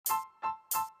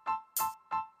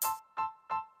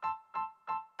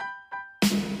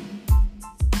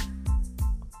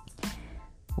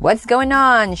What's going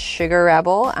on, Sugar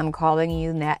Rebel? I'm calling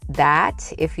you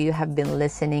that if you have been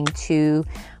listening to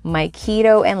my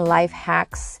Keto and Life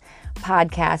Hacks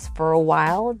podcast for a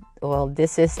while. Well,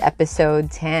 this is episode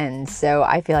 10, so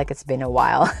I feel like it's been a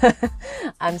while.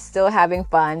 I'm still having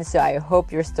fun, so I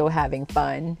hope you're still having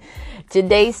fun.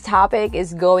 Today's topic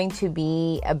is going to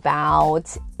be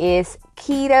about, is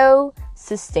keto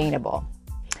sustainable?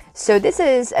 So this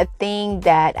is a thing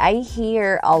that I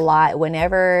hear a lot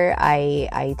whenever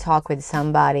I talk with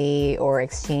somebody or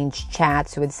exchange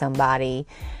chats with somebody,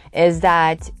 is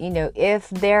that, if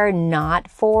they're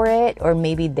not for it, or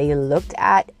maybe they looked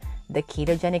at the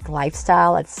ketogenic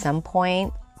lifestyle at some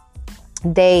point,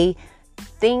 they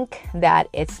think that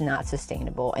it's not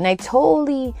sustainable. And I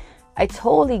totally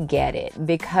get it,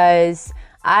 because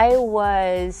I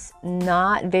was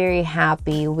not very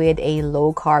happy with a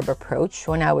low carb approach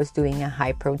when I was doing a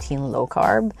high protein low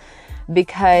carb,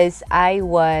 because I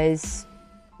was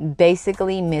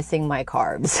basically missing my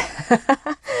carbs,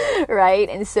 right?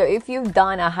 And so if you've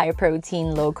done a high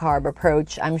protein low carb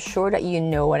approach, I'm sure that you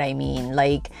know what I mean.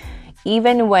 Like,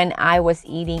 even when I was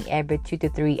eating every 2 to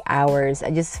 3 hours, I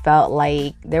just felt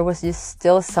like there was just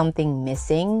still something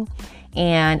missing.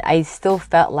 And I still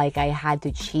felt like I had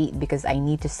to cheat because I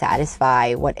need to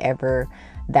satisfy whatever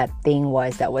that thing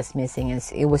was that was missing.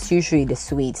 And it was usually the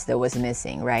sweets that was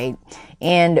missing, right?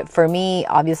 And for me,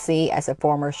 obviously, as a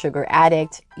former sugar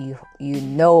addict, you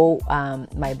know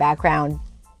my background,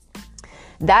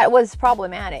 that was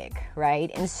problematic,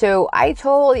 right? And so I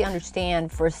totally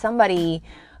understand for somebody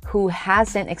who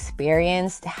hasn't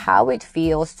experienced how it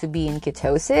feels to be in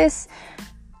ketosis,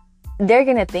 they're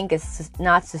going to think it's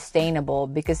not sustainable,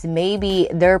 because maybe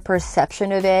their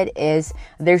perception of it is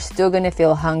they're still going to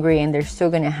feel hungry and they're still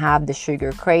going to have the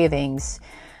sugar cravings,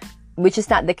 which is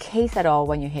not the case at all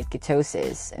when you hit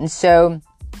ketosis. And so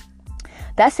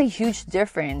that's a huge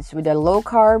difference with the low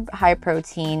carb, high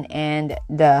protein and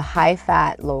the high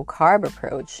fat, low carb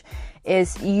approach,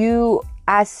 is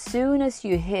as soon as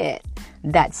you hit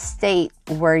that state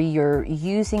where you're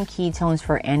using ketones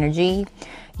for energy,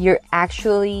 you're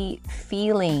actually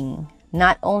feeling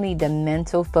not only the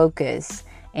mental focus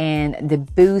and the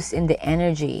boost in the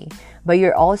energy, but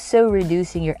you're also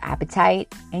reducing your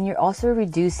appetite, and you're also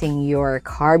reducing your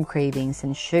carb cravings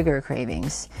and sugar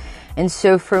cravings. And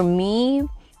so for me,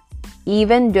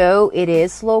 even though it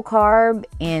is low carb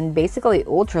and basically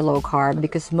ultra low carb,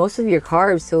 because most of your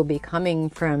carbs will be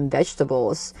coming from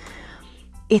vegetables,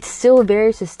 it's still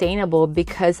very sustainable,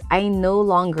 because I no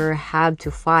longer have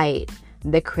to fight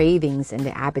the cravings and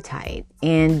the appetite.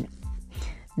 And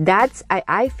that's,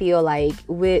 I feel like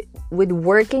with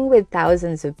working with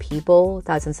thousands of people,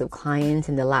 thousands of clients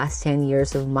in the last 10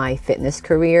 years of my fitness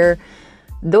career,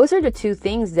 those are the two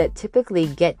things that typically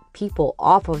get people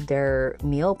off of their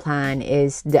meal plan,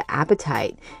 is the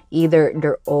appetite. Either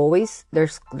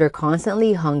they're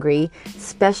constantly hungry,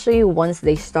 especially once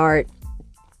they start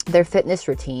their fitness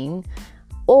routine,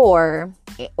 or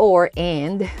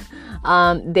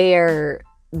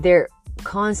they're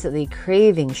constantly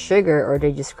craving sugar, or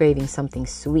they're just craving something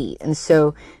sweet. And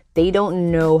so they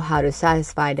don't know how to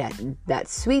satisfy that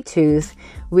sweet tooth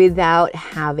without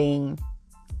having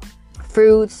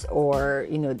fruits or,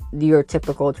 your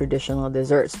typical traditional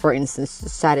desserts, for instance, to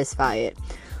satisfy it.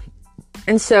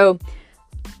 And so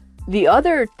the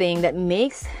other thing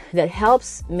that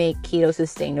helps make keto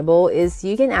sustainable is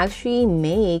you can actually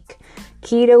make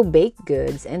keto baked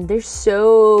goods. And there's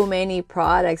so many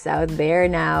products out there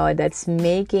now that's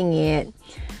making it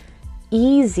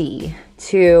easy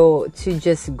to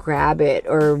just grab it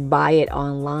or buy it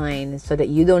online, so that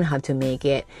you don't have to make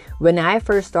it. When I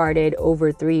first started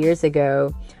over 3 years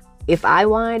ago, if I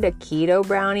wanted a keto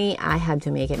brownie, I had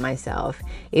to make it myself.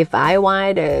 If I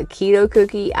wanted a keto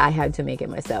cookie, I had to make it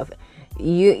myself.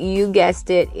 You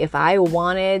guessed it. If I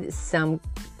wanted some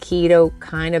keto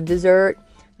kind of dessert,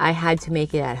 I had to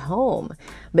make it at home.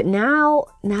 But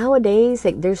nowadays,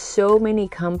 like, there's so many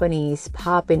companies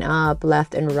popping up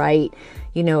left and right,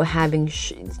 having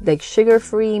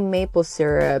sugar-free maple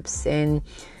syrups and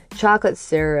chocolate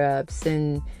syrups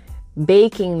and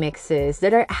baking mixes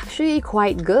that are actually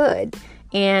quite good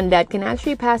and that can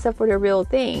actually pass up for the real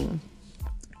thing.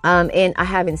 And I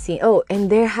haven't seen, and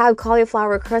they have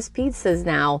cauliflower crust pizzas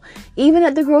now, even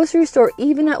at the grocery store,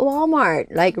 even at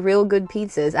Walmart, like real good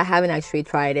pizzas. I haven't actually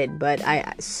tried it, but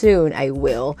soon I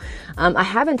will. I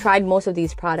haven't tried most of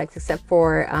these products except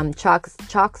for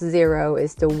Choc Zero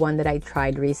is the one that I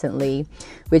tried recently,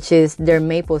 which is their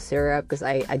maple syrup, because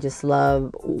I just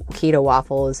love keto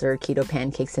waffles or keto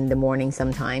pancakes in the morning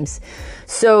sometimes.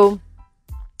 So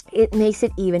it makes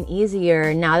it even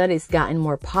easier now that it's gotten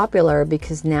more popular,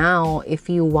 because now if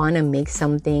you want to make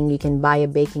something, you can buy a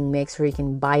baking mix, or you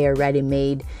can buy a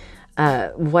ready-made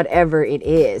whatever it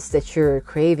is that you're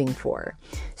craving for.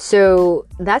 So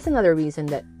that's another reason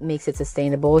that makes it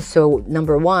sustainable. So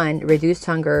number one, reduced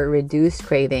hunger, reduced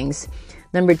cravings.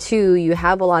 Number two, you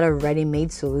have a lot of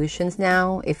ready-made solutions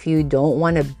now if you don't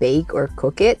want to bake or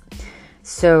cook it.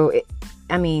 So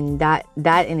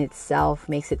that in itself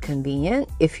makes it convenient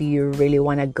if you really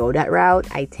want to go that route.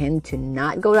 I tend to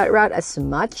not go that route as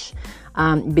much,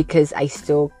 because I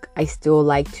still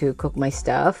like to cook my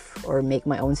stuff or make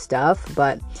my own stuff.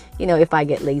 But if I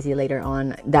get lazy later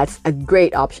on, that's a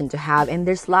great option to have. And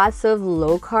there's lots of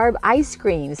low carb ice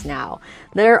creams now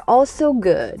that are also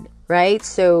good, right?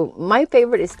 So my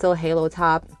favorite is still Halo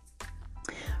Top.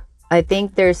 I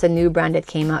think there's a new brand that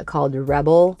came out called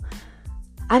Rebel.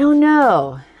 I don't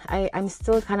know. I'm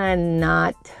still kind of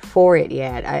not for it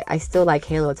yet. I still like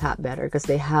Halo Top better because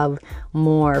they have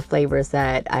more flavors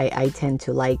that I tend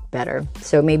to like better.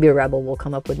 So maybe Rebel will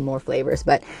come up with more flavors,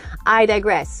 but I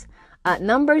digress.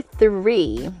 Number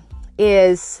 3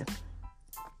 is,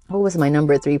 what was my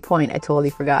number 3 point? I totally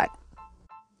forgot.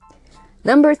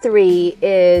 Number 3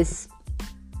 is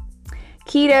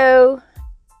keto.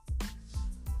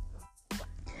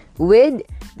 With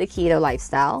the keto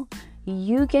lifestyle,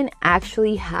 you can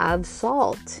actually have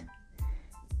salt.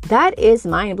 That is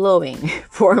mind-blowing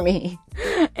for me.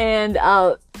 And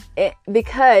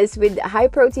because with high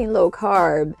protein, low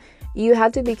carb, you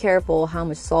have to be careful how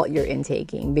much salt you're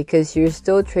intaking, because you're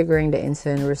still triggering the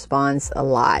insulin response a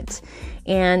lot.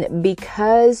 And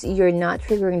because you're not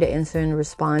triggering the insulin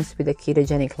response with a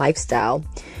ketogenic lifestyle,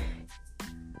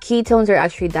 ketones are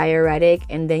actually diuretic,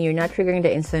 and then you're not triggering the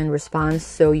insulin response,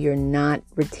 so you're not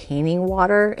retaining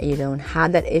water. You don't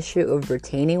have that issue of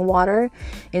retaining water,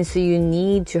 and so you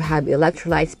need to have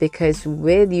electrolytes, because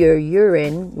with your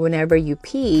urine, whenever you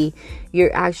pee,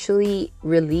 you're actually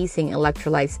releasing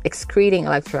electrolytes, excreting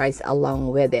electrolytes along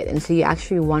with it, and so you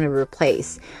actually want to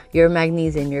replace your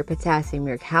magnesium, your potassium,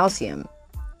 your calcium.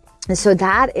 And so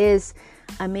that is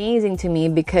amazing to me,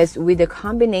 because with the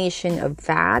combination of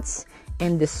fats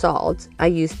and the salt, I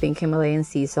use pink Himalayan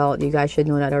sea salt. You guys should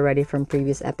know that already from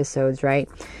previous episodes, right?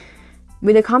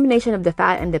 With the combination of the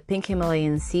fat and the pink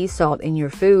Himalayan sea salt in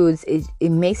your foods, it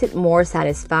makes it more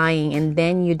satisfying, and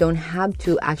then you don't have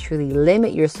to actually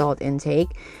limit your salt intake.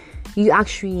 You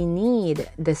actually need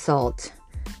the salt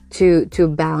to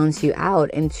balance you out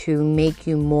and to make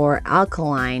you more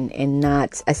alkaline and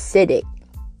not acidic.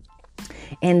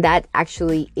 And that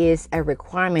actually is a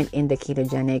requirement in the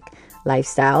ketogenic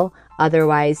lifestyle.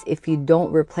 Otherwise, if you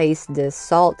don't replace the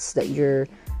salts that you're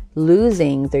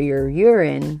losing through your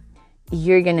urine,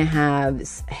 you're going to have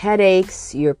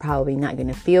headaches. You're probably not going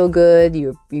to feel good.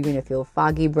 You're going to feel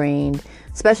foggy brained,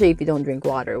 especially if you don't drink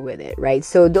water with it, right?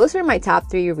 So those are my top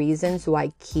 3 reasons why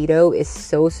keto is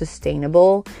so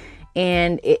sustainable.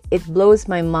 And it blows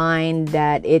my mind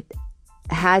that it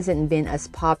hasn't been as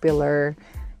popular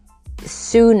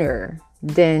sooner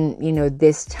than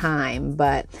this time.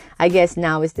 But I guess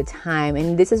now is the time,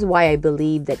 and this is why I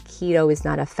believe that keto is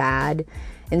not a fad.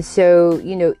 And so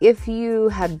if you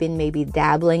have been maybe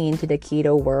dabbling into the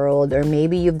keto world, or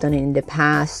maybe you've done it in the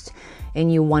past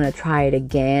and you want to try it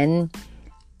again,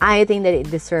 I think that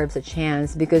it deserves a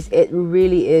chance, because it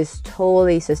really is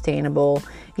totally sustainable.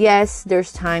 Yes,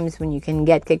 there's times when you can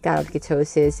get kicked out of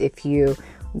ketosis if you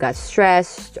got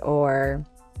stressed or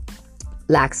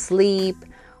lack sleep,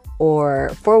 or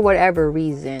for whatever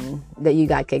reason that you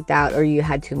got kicked out, or you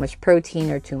had too much protein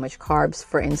or too much carbs,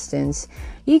 for instance,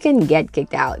 you can get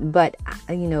kicked out. But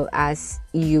as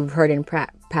you've heard in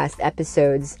past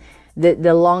episodes,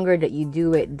 the longer that you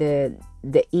do it,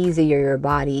 the easier your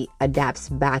body adapts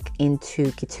back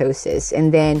into ketosis.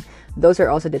 And then those are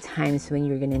also the times when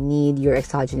you're going to need your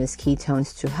exogenous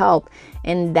ketones to help.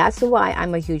 And that's why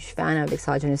I'm a huge fan of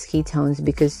exogenous ketones,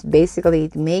 because basically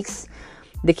it makes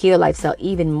the keto lifestyle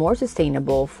even more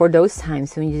sustainable for those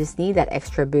times when you just need that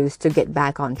extra boost to get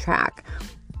back on track,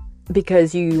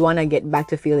 because you want to get back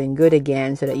to feeling good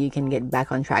again so that you can get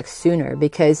back on track sooner.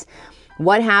 Because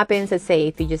what happens, let's say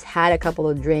if you just had a couple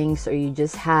of drinks, or you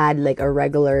just had like a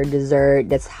regular dessert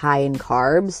that's high in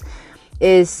carbs,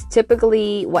 is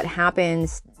typically what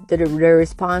happens, the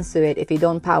response to it, if you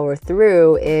don't power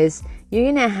through, is you're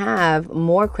going to have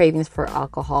more cravings for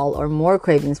alcohol, or more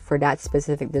cravings for that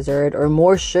specific dessert, or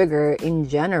more sugar in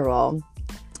general,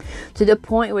 to the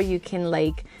point where you can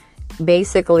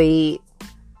basically,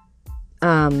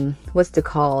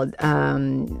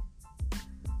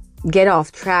 get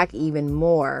off track even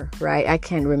more, right? I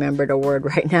can't remember the word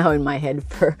right now in my head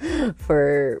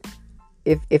for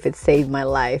if it saved my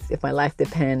life, if my life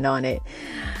depended on it.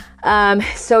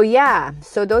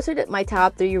 So those are my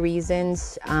top 3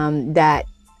 reasons that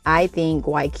I think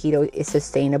why keto is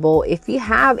sustainable. If you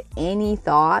have any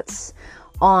thoughts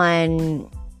on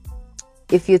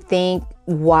if you think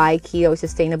why keto is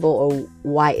sustainable or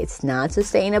why it's not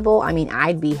sustainable, I mean,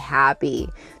 I'd be happy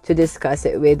to discuss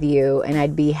it with you, and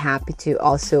I'd be happy to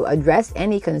also address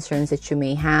any concerns that you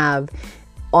may have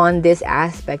on this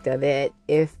aspect of it,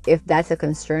 if that's a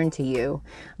concern to you.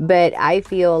 But I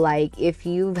feel like if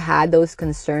you've had those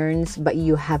concerns but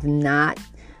you have not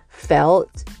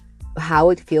felt how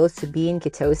it feels to be in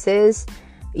ketosis,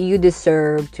 you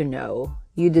deserve to know.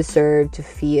 You deserve to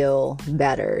feel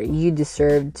better. You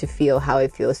deserve to feel how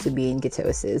it feels to be in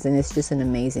ketosis. And it's just an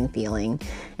amazing feeling.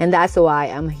 And that's why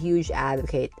I'm a huge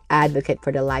advocate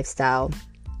for the lifestyle,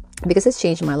 because it's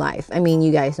changed my life. I mean,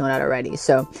 you guys know that already.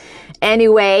 So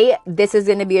anyway, this is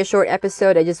going to be a short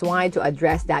episode. I just wanted to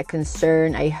address that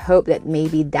concern. I hope that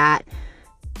maybe that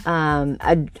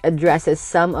addresses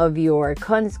some of your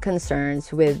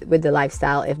concerns with the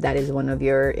lifestyle, if that is one of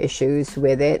your issues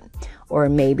with it. Or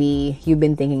maybe you've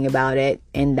been thinking about it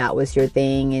and that was your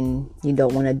thing and you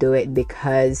don't want to do it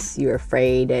because you're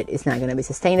afraid that it's not going to be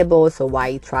sustainable. So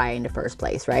why try in the first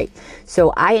place, right?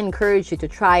 So I encourage you to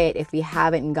try it if you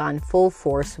haven't gone full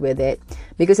force with it,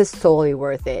 because it's totally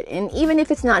worth it. And even if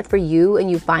it's not for you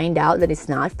and you find out that it's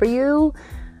not for you,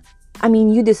 I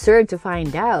mean, you deserve to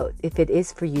find out if it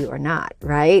is for you or not,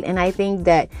 right? And I think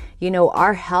that,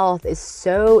 our health is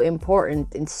so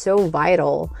important and so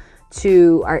vital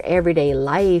to our everyday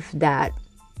life that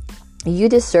you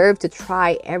deserve to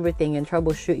try everything and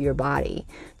troubleshoot your body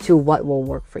to what will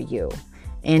work for you.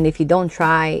 And if you don't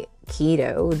try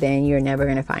keto, then you're never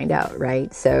going to find out,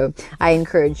 right? So I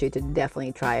encourage you to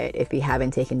definitely try it if you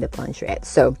haven't taken the plunge yet.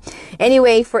 So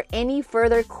anyway, for any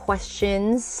further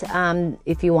questions,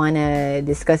 if you want to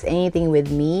discuss anything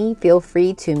with me, feel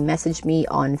free to message me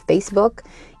on Facebook,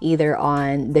 either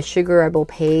on the Sugar Rebel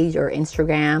page or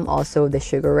Instagram, also the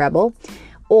Sugar Rebel,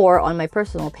 or on my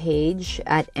personal page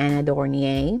at Anna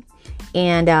Dornier.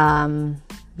 And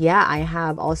I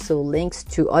have also links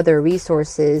to other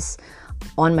resources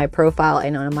on my profile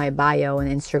and on my bio on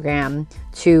Instagram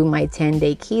to my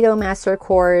 10-day keto master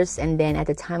course. And then at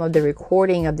the time of the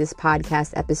recording of this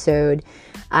podcast episode,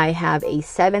 I have a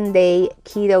 7-day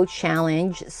keto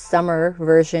challenge summer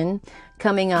version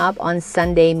coming up on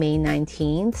Sunday, May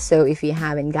 19th. So if you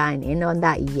haven't gotten in on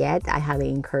that yet, I highly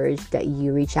encourage that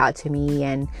you reach out to me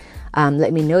and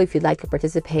let me know if you'd like to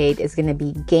participate. It's going to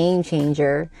be game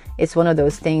changer. It's one of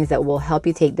those things that will help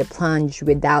you take the plunge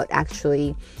without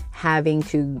actually having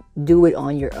to do it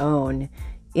on your own.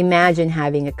 Imagine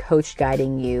having a coach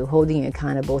guiding you, holding you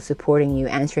accountable, supporting you,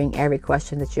 answering every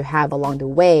question that you have along the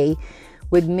way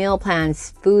with meal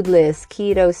plans, food lists,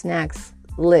 keto snacks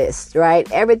list,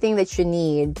 right? Everything that you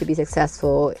need to be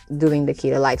successful doing the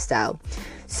keto lifestyle.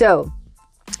 So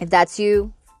if that's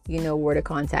you, you know where to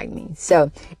contact me.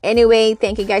 So anyway,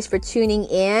 thank you guys for tuning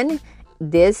in.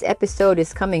 This episode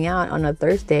is coming out on a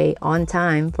Thursday on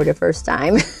time for the first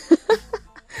time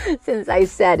since I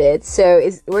said it. So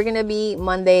we're going to be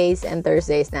Mondays and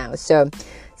Thursdays now. So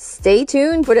stay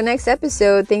tuned for the next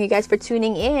episode. Thank you guys for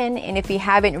tuning in. And if you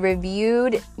haven't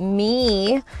reviewed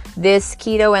me, this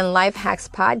Keto and Life Hacks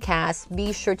podcast,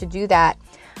 be sure to do that.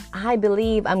 I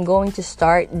believe I'm going to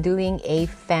start doing a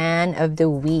fan of the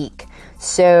week.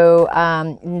 So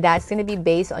that's going to be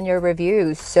based on your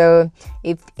reviews. So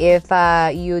if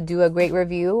you do a great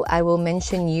review, I will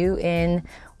mention you in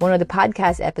one of the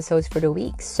podcast episodes for the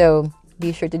week. So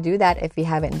be sure to do that if you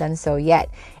haven't done so yet.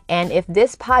 And if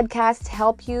this podcast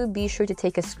helped you, be sure to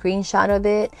take a screenshot of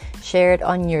it, share it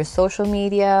on your social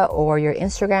media or your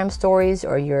Instagram stories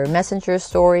or your Messenger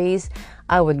stories.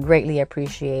 I would greatly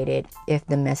appreciate it if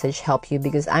the message helped you,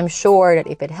 because I'm sure that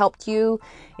if it helped you,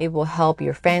 it will help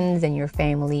your friends and your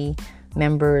family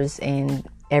members and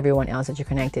everyone else that you're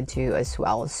connected to as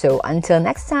well. So until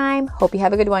next time, hope you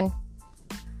have a good one.